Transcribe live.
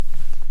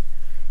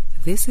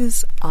This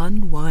is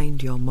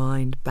Unwind Your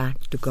Mind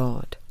Back to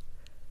God,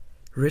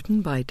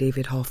 written by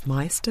David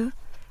Hoffmeister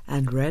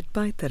and read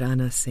by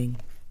Tarana Singh.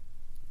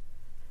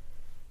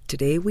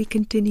 Today we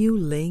continue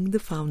laying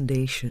the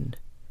foundation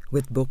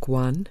with Book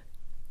 1.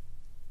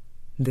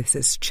 This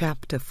is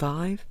Chapter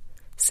 5,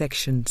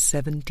 Section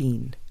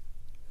 17.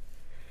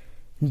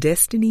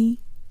 Destiny,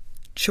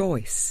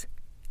 Choice,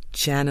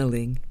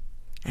 Channeling,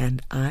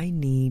 and I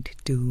Need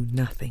Do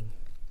Nothing.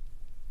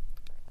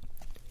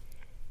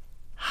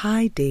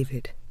 Hi,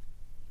 David.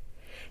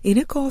 In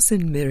A Course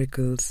in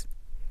Miracles,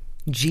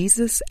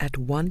 Jesus at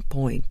one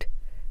point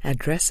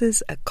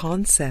addresses a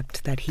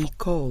concept that he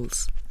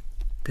calls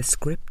the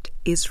script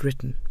is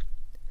written,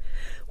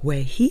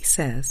 where he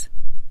says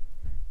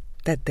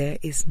that there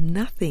is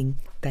nothing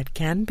that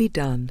can be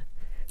done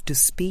to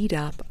speed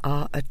up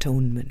our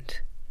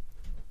atonement.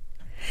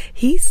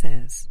 He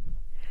says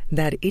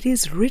that it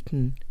is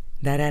written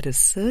that at a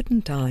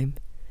certain time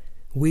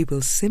we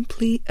will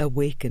simply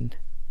awaken,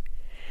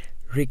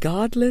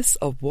 regardless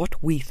of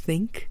what we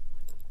think,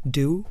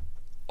 do,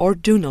 or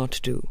do not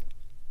do.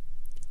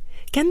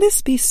 Can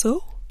this be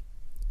so?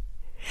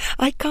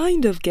 I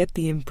kind of get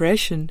the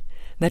impression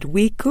that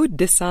we could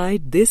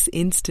decide this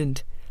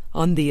instant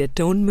on the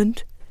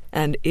atonement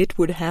and it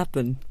would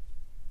happen.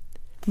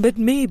 But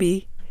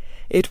maybe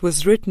it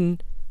was written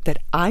that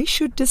I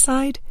should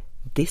decide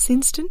this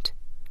instant?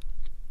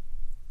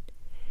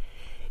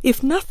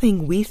 If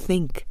nothing we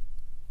think,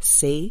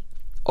 say,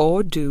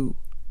 or do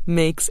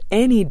makes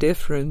any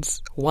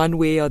difference one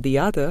way or the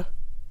other,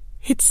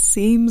 it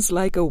seems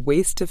like a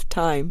waste of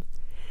time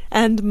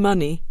and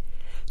money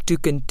to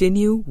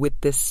continue with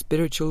this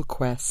spiritual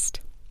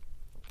quest.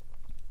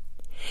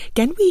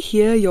 Can we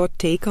hear your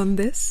take on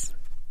this?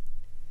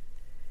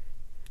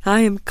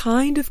 I am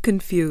kind of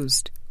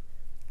confused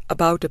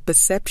about a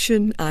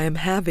perception I am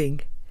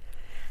having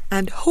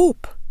and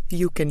hope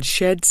you can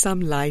shed some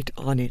light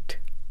on it.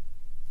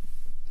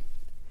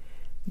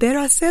 There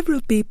are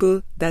several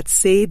people that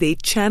say they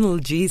channel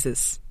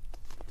Jesus.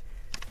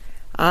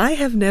 I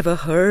have never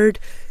heard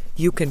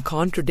you can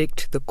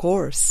contradict the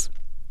Course,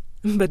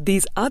 but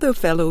these other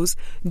fellows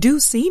do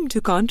seem to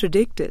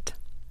contradict it.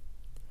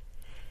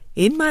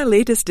 In my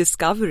latest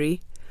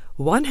discovery,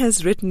 one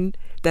has written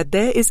that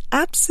there is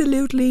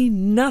absolutely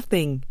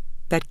nothing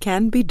that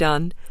can be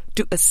done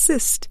to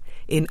assist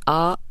in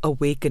our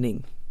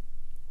awakening.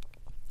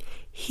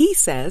 He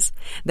says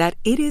that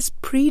it is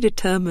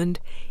predetermined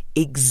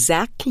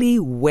exactly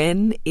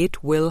when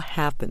it will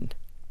happen.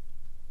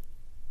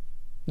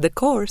 The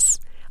Course,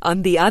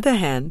 on the other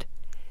hand,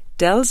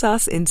 tells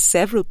us in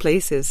several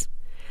places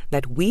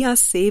that we are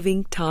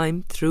saving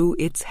time through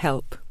its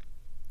help.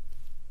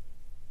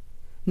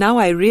 Now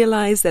I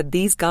realize that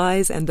these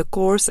guys and the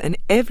Course and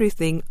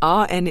everything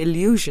are an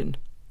illusion.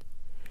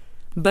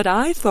 But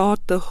I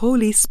thought the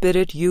Holy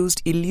Spirit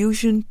used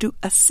illusion to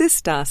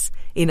assist us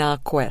in our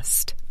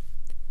quest.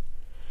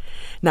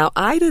 Now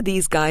either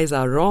these guys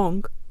are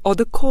wrong or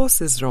the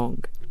Course is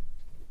wrong,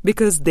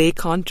 because they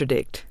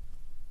contradict.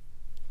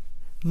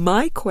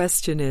 My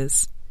question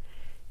is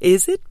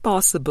it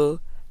possible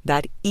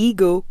that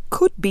ego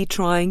could be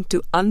trying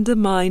to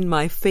undermine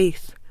my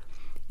faith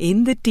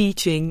in the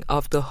teaching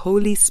of the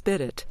Holy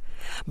Spirit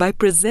by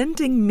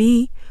presenting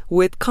me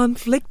with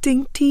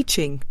conflicting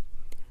teaching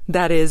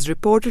that is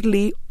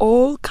reportedly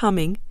all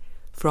coming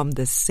from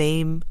the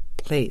same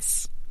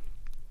place?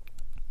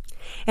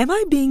 Am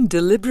I being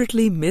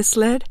deliberately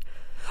misled,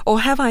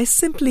 or have I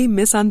simply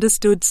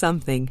misunderstood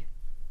something?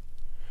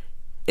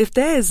 If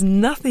there is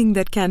nothing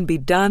that can be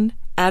done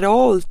at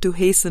all to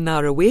hasten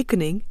our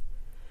awakening,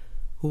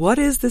 what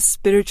is the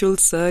spiritual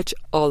search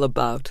all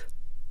about?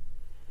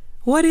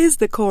 What is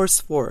the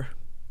Course for?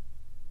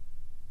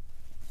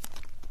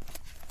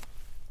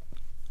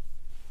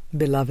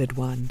 Beloved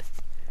one,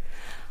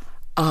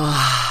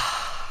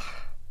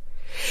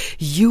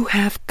 you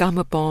have come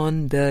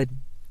upon the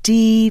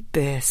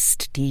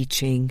deepest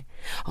teaching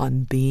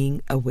on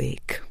being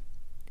awake.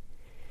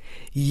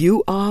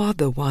 You are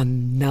the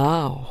one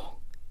now,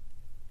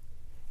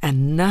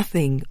 and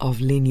nothing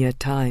of linear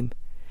time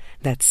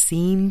that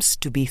seems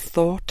to be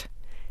thought,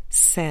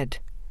 said,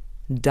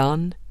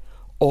 done,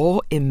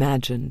 or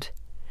imagined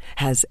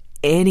has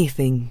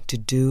anything to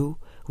do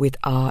with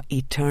our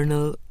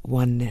eternal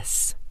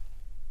oneness.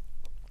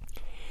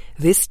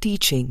 This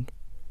teaching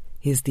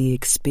is the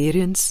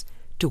experience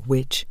to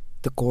which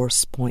the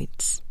Course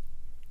points.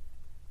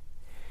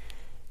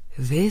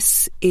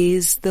 This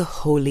is the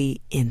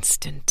holy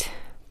instant.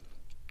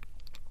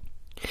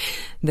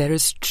 There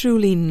is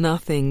truly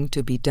nothing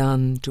to be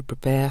done to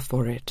prepare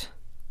for it.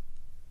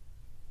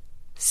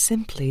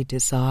 Simply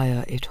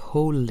desire it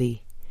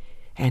wholly,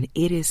 and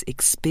it is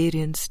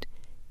experienced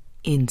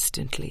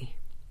instantly.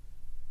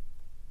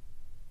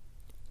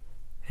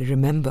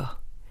 Remember,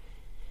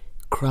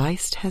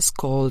 Christ has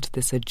called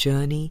this a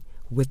journey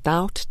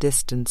without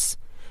distance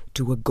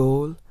to a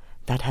goal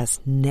that has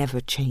never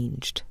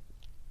changed.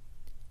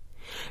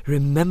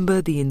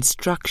 Remember the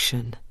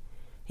instruction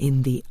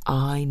in the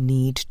I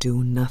Need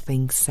Do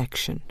Nothing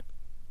section.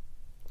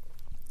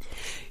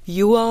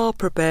 You are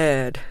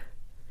prepared.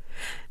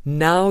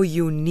 Now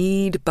you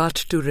need but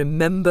to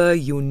remember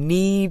you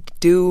need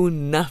do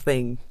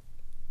nothing.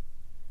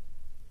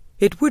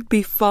 It would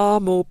be far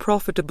more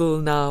profitable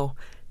now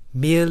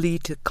merely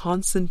to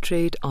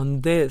concentrate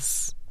on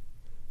this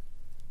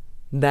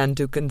than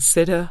to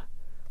consider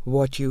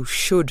what you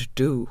should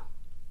do.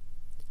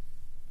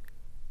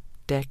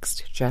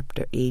 Text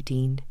chapter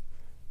 18,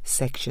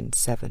 section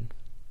 7.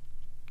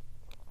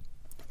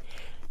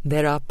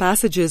 There are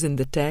passages in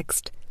the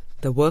text,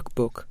 the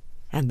workbook,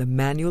 and the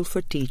manual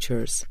for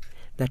teachers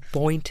that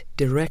point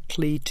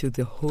directly to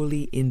the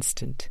holy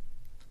instant,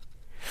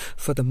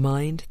 for the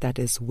mind that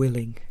is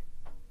willing.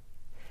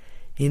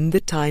 In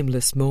the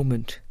timeless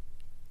moment,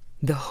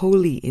 the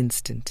holy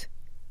instant,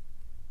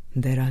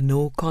 there are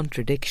no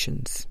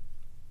contradictions.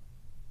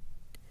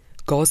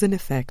 Cause and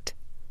effect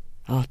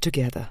are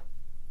together,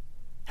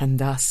 and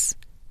thus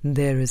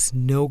there is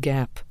no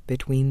gap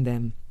between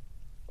them.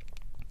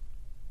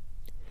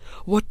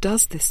 What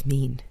does this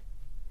mean?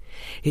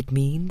 It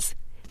means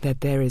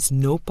that there is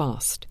no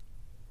past,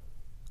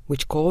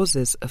 which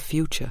causes a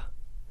future,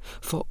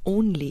 for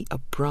only a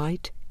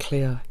bright,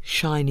 clear,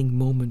 shining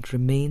moment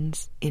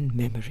remains in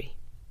memory.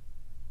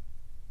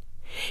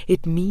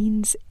 It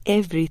means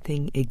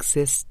everything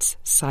exists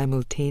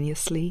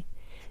simultaneously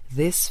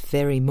this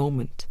very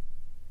moment,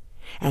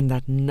 and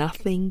that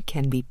nothing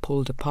can be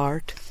pulled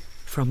apart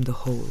from the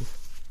whole.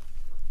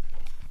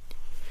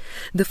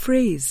 The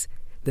phrase,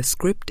 "the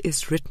script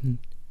is written,"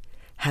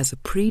 has a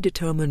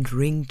predetermined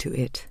ring to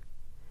it,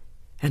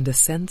 and a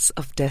sense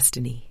of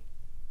destiny.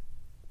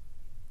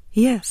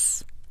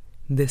 Yes,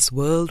 this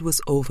world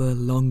was over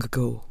long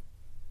ago.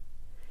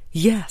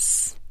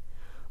 Yes,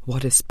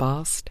 what is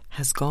past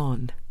has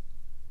gone.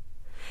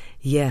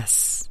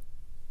 Yes,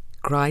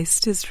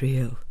 Christ is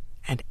real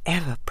and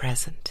ever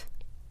present.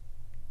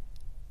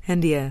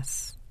 And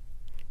yes,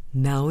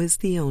 now is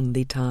the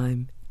only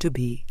time to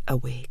be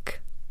awake.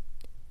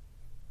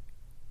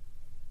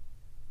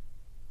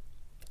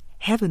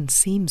 Heaven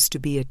seems to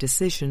be a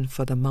decision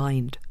for the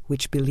mind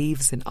which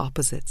believes in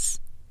opposites.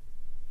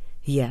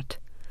 Yet,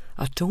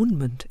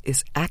 atonement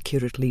is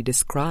accurately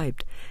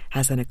described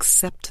as an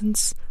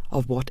acceptance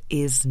of what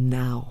is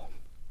now.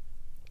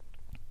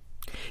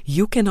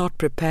 You cannot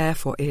prepare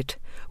for it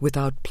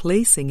without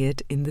placing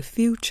it in the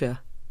future.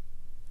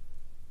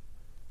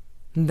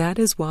 That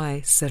is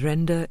why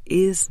surrender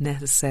is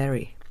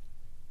necessary.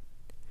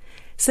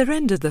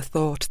 Surrender the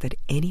thought that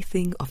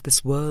anything of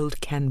this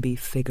world can be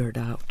figured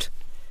out.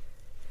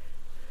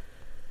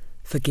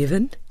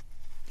 Forgiven?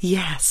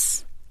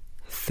 Yes.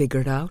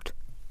 Figured out?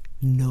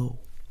 No.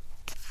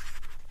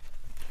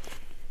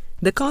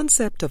 The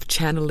concept of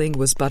channeling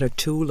was but a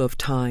tool of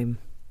time.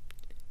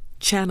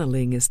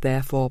 Channeling is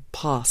therefore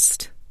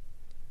past.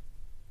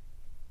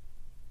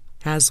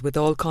 As with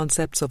all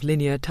concepts of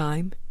linear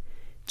time,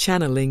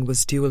 channeling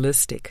was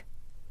dualistic,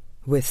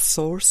 with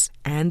source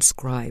and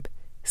scribe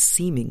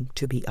seeming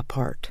to be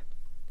apart.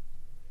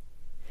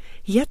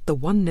 Yet the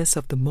oneness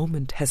of the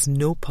moment has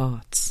no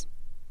parts.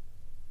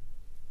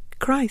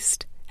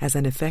 Christ, as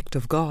an effect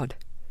of God,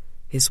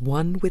 is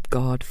one with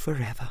God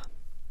forever.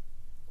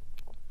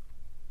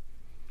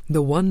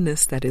 The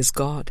oneness that is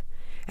God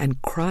and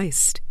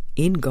Christ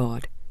in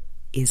God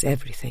is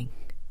everything.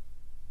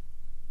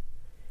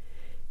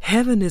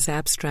 Heaven is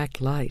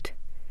abstract light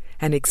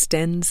and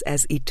extends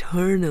as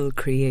eternal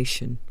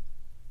creation.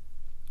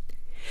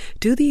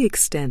 To the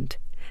extent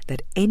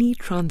that any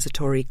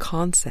transitory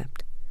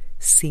concept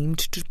seemed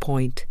to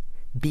point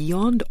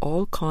beyond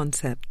all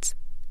concepts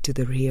to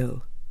the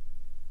real,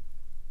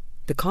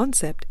 the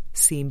concept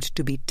seemed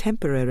to be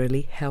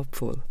temporarily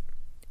helpful.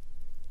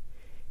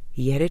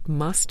 Yet it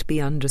must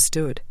be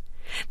understood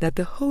that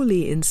the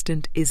holy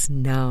instant is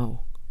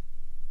now,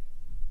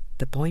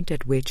 the point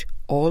at which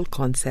all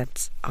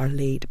concepts are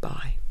laid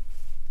by.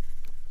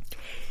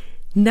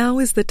 Now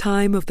is the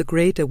time of the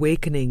great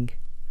awakening.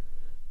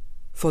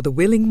 For the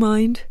willing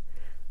mind,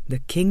 the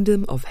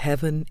kingdom of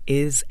heaven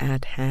is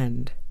at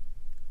hand.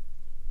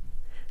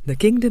 The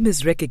kingdom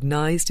is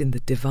recognized in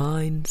the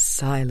divine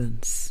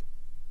silence.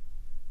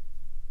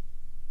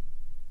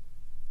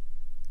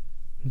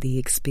 The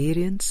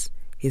experience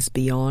is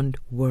beyond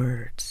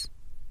words.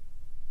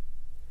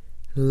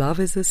 Love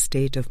is a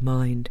state of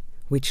mind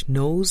which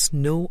knows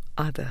no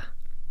other.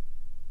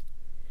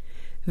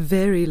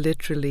 Very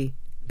literally,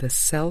 the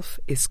self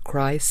is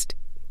Christ,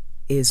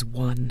 is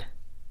one.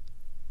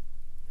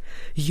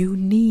 You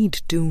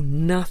need do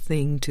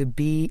nothing to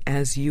be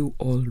as you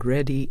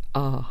already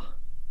are.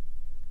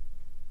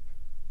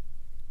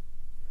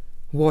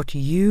 What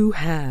you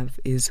have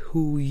is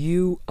who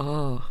you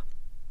are.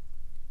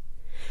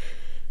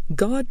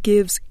 God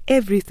gives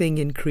everything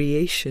in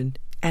creation,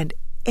 and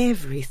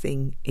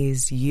everything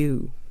is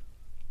you.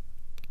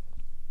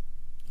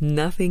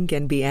 Nothing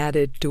can be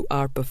added to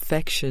our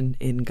perfection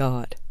in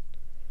God.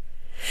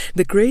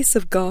 The grace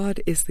of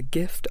God is the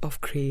gift of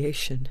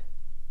creation.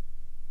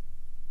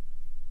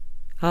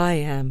 I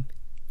am,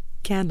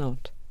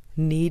 cannot,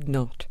 need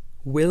not,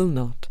 will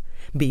not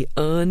be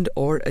earned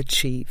or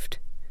achieved,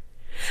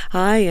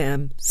 I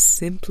am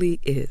simply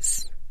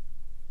is.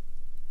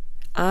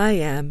 I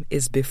am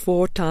is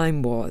before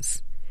time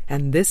was,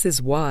 and this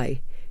is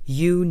why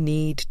you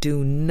need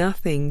do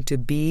nothing to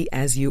be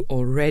as you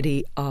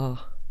already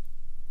are.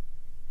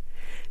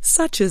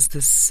 Such is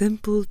the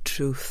simple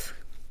truth.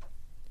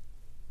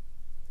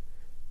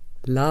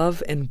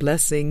 Love and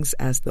blessings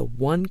as the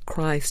one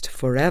Christ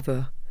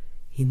forever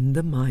in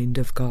the mind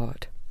of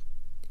God.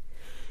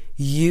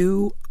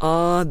 You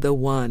are the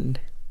one.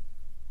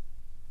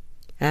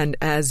 And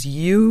as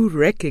you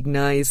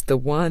recognize the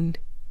one,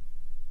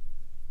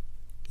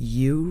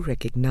 you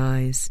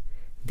recognize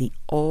the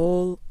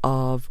all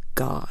of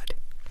God.